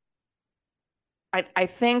know, I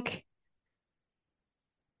think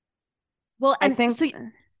Well, I and think so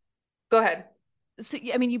go ahead. so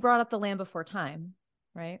I mean, you brought up the Land Before Time,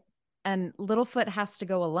 right? And Littlefoot has to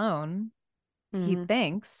go alone, he Mm-hmm.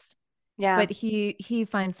 thinks, Yeah. but he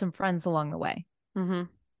finds some friends along the way. Mm-hmm.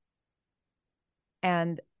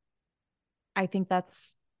 And I think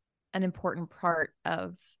that's an important part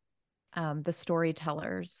of the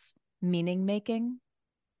storyteller's meaning making.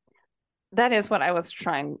 That is what I was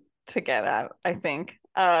trying to get at, I think.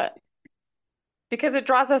 Because it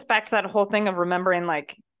draws us back to that whole thing of remembering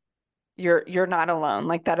like you're not alone.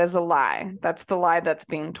 Like that is a lie. That's the lie that's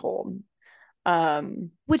being told.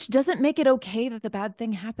 Which doesn't make it okay that the bad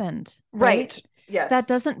thing happened, right? Right. Yes. That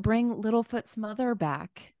doesn't bring Littlefoot's mother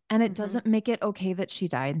back, and it Mm-hmm. doesn't make it okay that she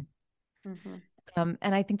died. Mm-hmm.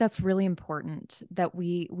 And I think that's really important that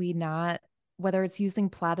we not, whether it's using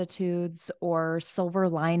platitudes or silver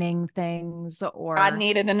lining things God or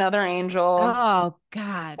needed another angel. oh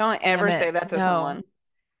God Don't damn ever it. say that to No. someone.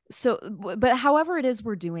 So but however it is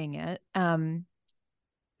we're doing it,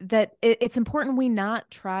 that it's important we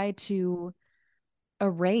not try to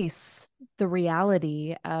erase the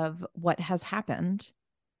reality of what has happened,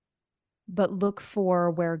 but look for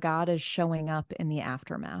where God is showing up in the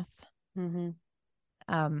aftermath. Mm-hmm.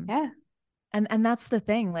 Um, Yeah. and that's the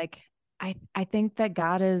thing. Like I think that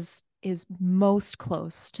God is most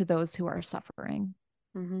close to those who are suffering.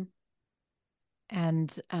 Mm-hmm.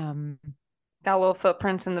 And Got little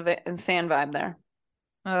footprints in the sand vibe there.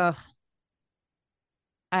 ugh,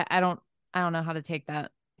 I don't know how to take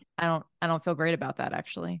that. I don't feel great about that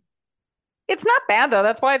actually. It's not bad though.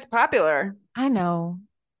 That's why it's popular. I know.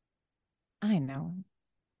 I know.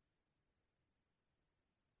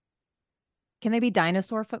 Can they be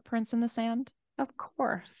dinosaur footprints in the sand? Of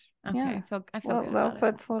course. Okay, Yeah. I feel Well, good about it.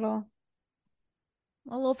 Littlefoot's little.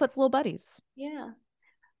 Well, Littlefoot's little buddies. Yeah.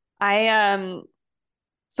 I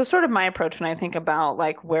so sort of my approach when I think about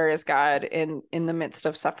like where is God in the midst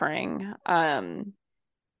of suffering,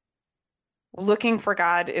 looking for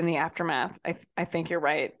God in the aftermath. I think you're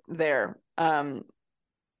right there.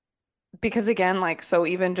 Because again, like so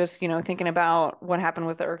even just, you know, thinking about what happened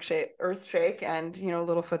with the earth shake and, you know,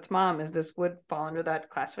 Littlefoot's mom is this would fall under that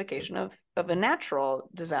classification of a natural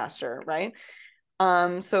disaster, right?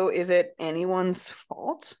 So is it anyone's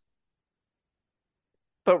fault?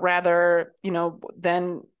 But rather, you know,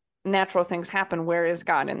 then natural things happen. Where is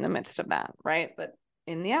God in the midst of that, right? But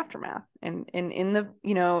in the aftermath and in the,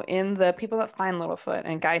 you know, in the people that find Littlefoot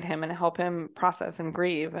and guide him and help him process and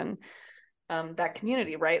grieve and that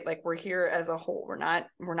community, right? Like we're here as a whole. You're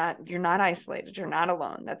not isolated. You're not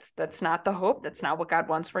alone. That's not the hope. That's not what God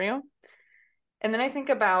wants for you. And then I think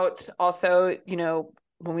about also, you know,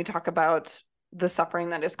 when we talk about the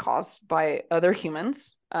suffering that is caused by other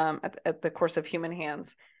humans at the course of human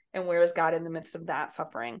hands, and where is God in the midst of that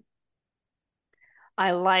suffering?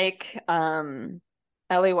 I like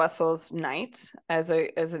Ellie Wessel's Night as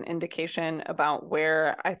an indication about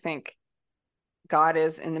where I think God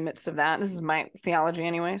is in the midst of that. This is my theology,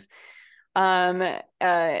 anyways.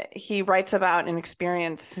 He writes about his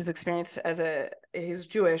experience he's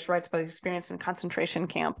Jewish, writes about his experience in concentration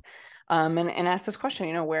camp, and asks this question,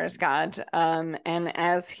 you know, where is God? And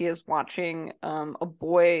as he is watching a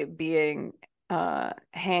boy being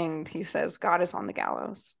hanged, he says, God is on the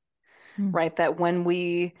gallows, Hmm. right? That when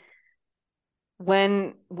we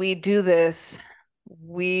do this,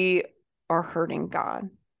 we are hurting God.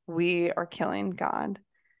 We are killing God.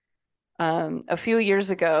 A few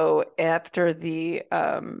years ago, after the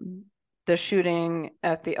shooting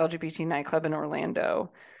at the LGBT nightclub in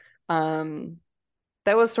Orlando, um,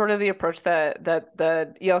 that was sort of the approach that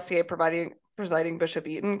the ELCA presiding Bishop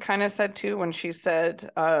Eaton kind of said too when she said,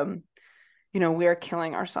 you know, we are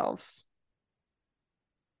killing ourselves.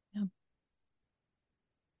 Yeah.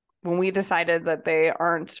 When we decided that they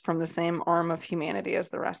aren't from the same arm of humanity as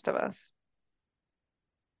the rest of us.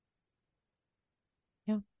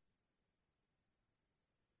 Yeah.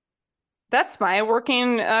 That's my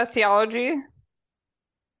working theology.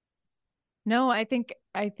 No, I think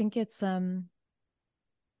it's that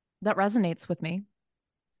resonates with me.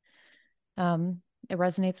 It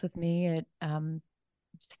resonates with me. It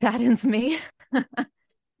saddens me.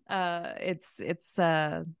 It's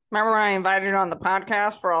Remember when I invited you on the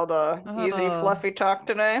podcast for all the easy, oh fluffy talk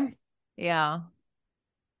today? yeah.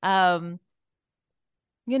 Um,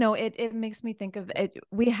 it makes me think of it.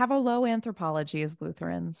 We have a low anthropology as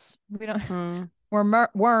Lutherans. We don't we're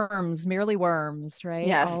worms, merely worms, right?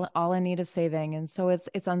 Yes. All in need of saving. And so it's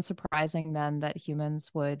unsurprising then that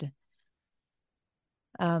humans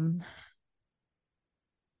um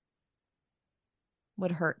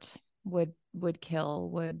would hurt, would kill,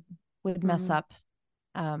 would mess up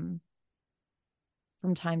um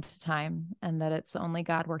from time to time, and that it's only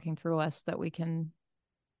God working through us that we can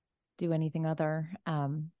do anything other.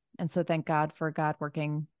 And so thank God for God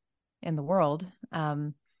working in the world.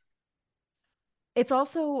 It's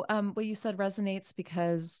also what you said resonates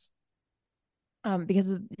because of,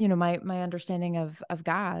 my understanding of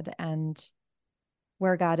God and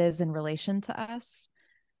where God is in relation to us.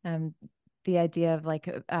 Um, the idea of like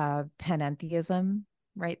panentheism,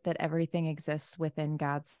 right? That everything exists within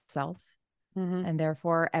God's self, and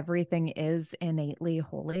therefore everything is innately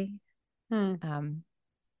holy,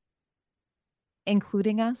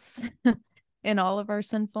 including us in all of our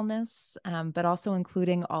sinfulness, but also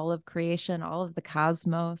including all of creation, all of the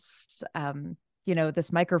cosmos.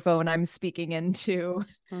 This microphone I'm speaking into,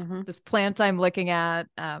 this plant I'm looking at.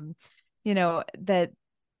 That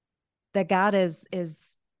God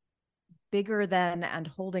is bigger than and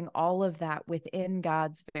holding all of that within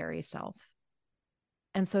God's very self.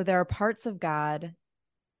 And so there are parts of God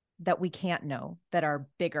that we can't know that are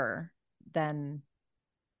bigger than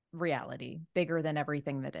reality, bigger than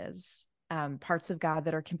everything that is. Parts of God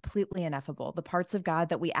that are completely ineffable, the parts of God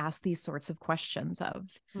that we ask these sorts of questions of,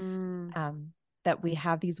 that we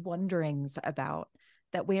have these wonderings about,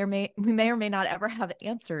 that we may or may not ever have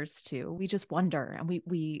answers to. We just wonder and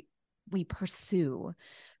we pursue.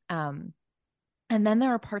 And then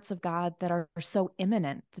there are parts of God that are so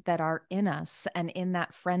imminent, that are in us and in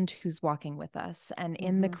that friend who's walking with us and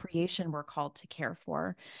in the creation we're called to care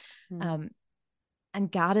for. And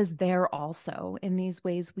God is there also in these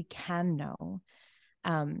ways we can know,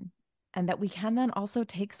 and that we can then also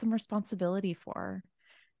take some responsibility for.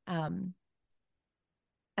 And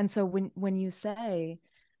so when you say,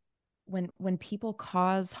 when people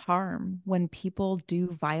cause harm, when people do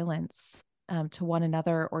violence to one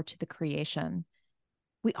another or to the creation,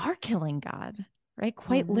 we are killing God, right?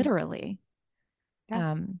 Quite literally.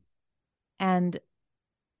 Yeah. And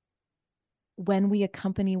when we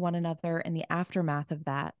accompany one another in the aftermath of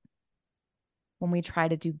that, when we try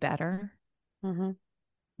to do better,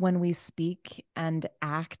 when we speak and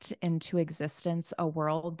act into existence a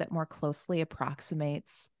world that more closely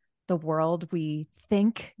approximates the world we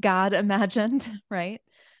think God imagined, right?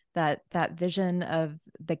 That vision of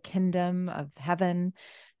the kingdom of heaven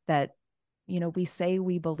that, we say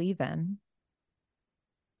we believe in.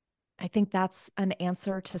 I think that's an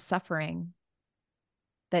answer to suffering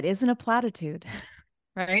that isn't a platitude,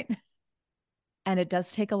 right? And it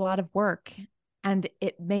does take a lot of work, and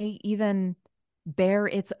it may even bear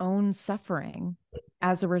its own suffering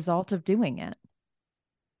as a result of doing it,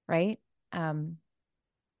 right? I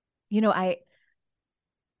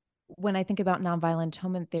when I think about nonviolent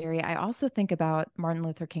atonement theory, I also think about Martin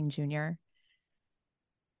Luther King Jr.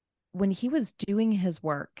 When he was doing his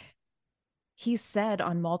work, he said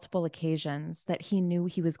on multiple occasions that he knew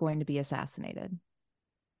he was going to be assassinated.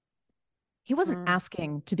 He wasn't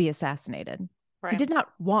asking to be assassinated. Right. He did not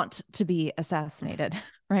want to be assassinated,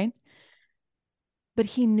 right? But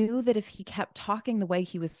he knew that if he kept talking the way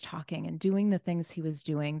he was talking and doing the things he was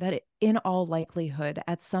doing, that in all likelihood,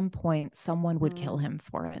 at some point, someone would kill him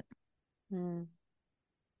for it.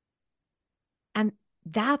 And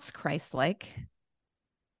that's Christ-like.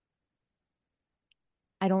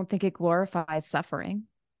 I don't think it glorifies suffering,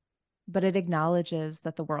 but it acknowledges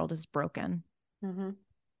that the world is broken.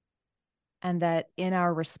 And that in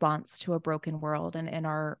our response to a broken world and in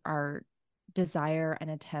our desire and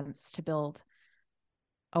attempts to build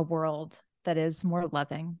a world that is more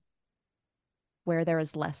loving, where there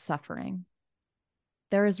is less suffering,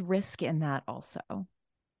 there is risk in that also.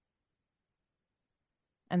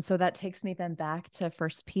 And so that takes me then back to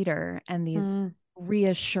First Peter and these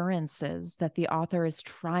reassurances that the author is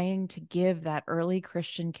trying to give that early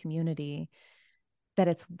Christian community that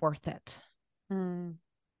it's worth it. The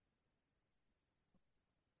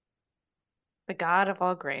God of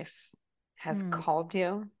all grace has called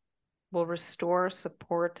you, will restore,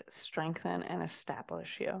 support, strengthen, and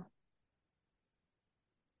establish you.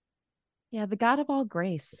 Yeah, the God of all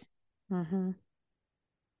grace. Mm-hmm.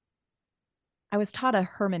 I was taught a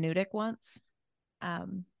hermeneutic once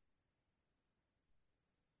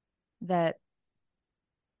that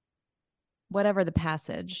whatever the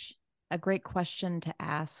passage, a great question to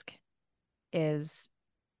ask is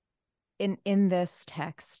in this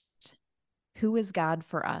text, who is God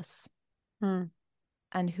for us?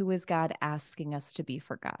 And who is God asking us to be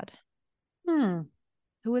for God?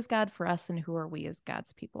 Who is God for us and who are we as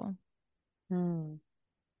God's people? And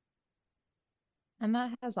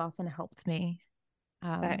that has often helped me.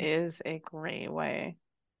 That is a great way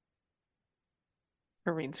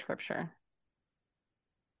to read scripture.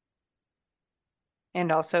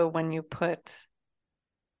 And also when you put,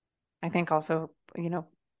 I think also,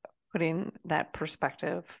 putting that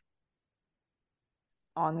perspective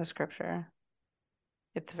on the scripture,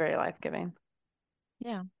 it's very life-giving.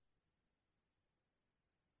 Yeah.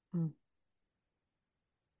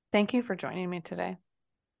 Thank you for joining me today.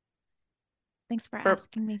 Thanks for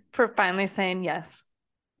asking me. For finally saying yes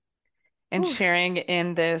and sharing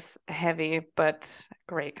in this heavy but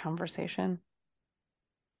great conversation.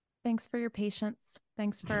 Thanks for your patience.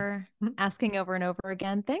 Thanks for asking over and over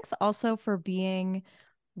again. Thanks also for being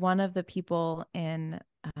one of the people in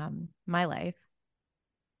my life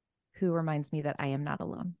who reminds me that I am not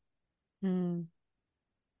alone.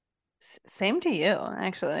 Same to you,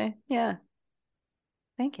 actually. Yeah.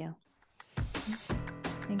 Thank you.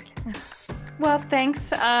 Thank you. Well, thanks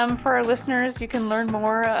for our listeners. You can learn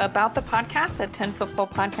more about the podcast at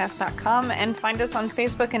 10footpolepodcast.com and find us on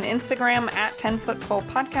Facebook and Instagram at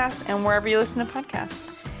 10footpolepodcast and wherever you listen to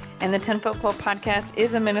podcasts. And the 10-Foot Pole Podcast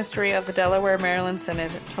is a ministry of the Delaware Maryland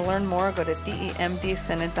Synod. To learn more, go to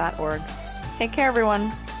demdsynod.org. Take care,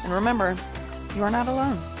 everyone. And remember, you are not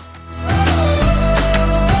alone.